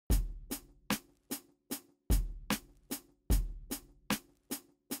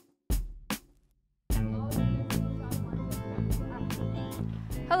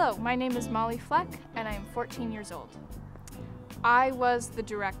Hello, my name is Molly Fleck, and I am 14 years old. I was the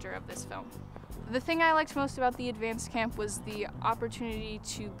director of this film. The thing I liked most about the advanced camp was the opportunity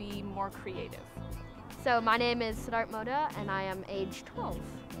to be more creative. So my name is Siddharth Moda, and I am age 12.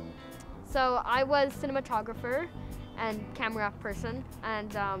 So I was cinematographer and camera person,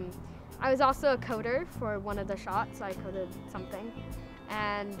 and I was also a coder for one of the shots. I coded something,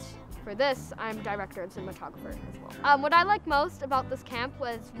 and for this, I'm director and cinematographer as well. What I liked most about this camp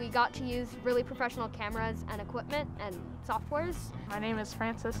was we got to use really professional cameras and equipment and softwares. My name is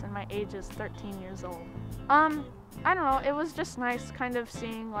Francis and my age is 13 years old. I don't know, it was just nice kind of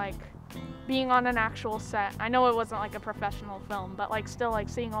seeing being on an actual set. I know it wasn't like a professional film, but still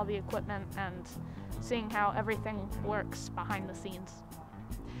seeing all the equipment and seeing how everything works behind the scenes.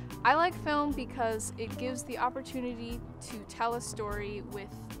 I like film because it gives the opportunity to tell a story with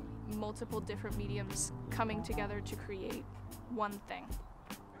multiple different mediums coming together to create one thing.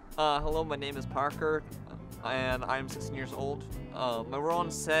 Hello, my name is Parker, and I'm 16 years old. My role on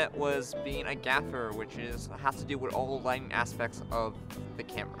set was being a gaffer, which has to do with all the lighting aspects of the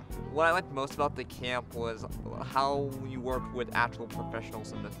camera. What I liked most about the camp was how you worked with actual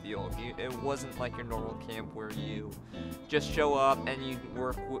professionals in the field. It wasn't like your normal camp where you just show up and you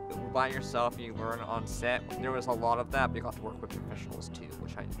work by yourself and you learn on set. There was a lot of that, but you got to work with professionals too,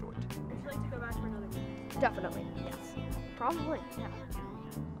 which I enjoyed. Would you like to go back for another week? Definitely, yes. Probably, yeah.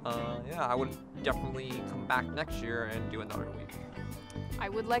 Yeah, I would definitely come back next year and do another week. I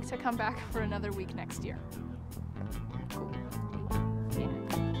would like to come back for another week next year. Cool.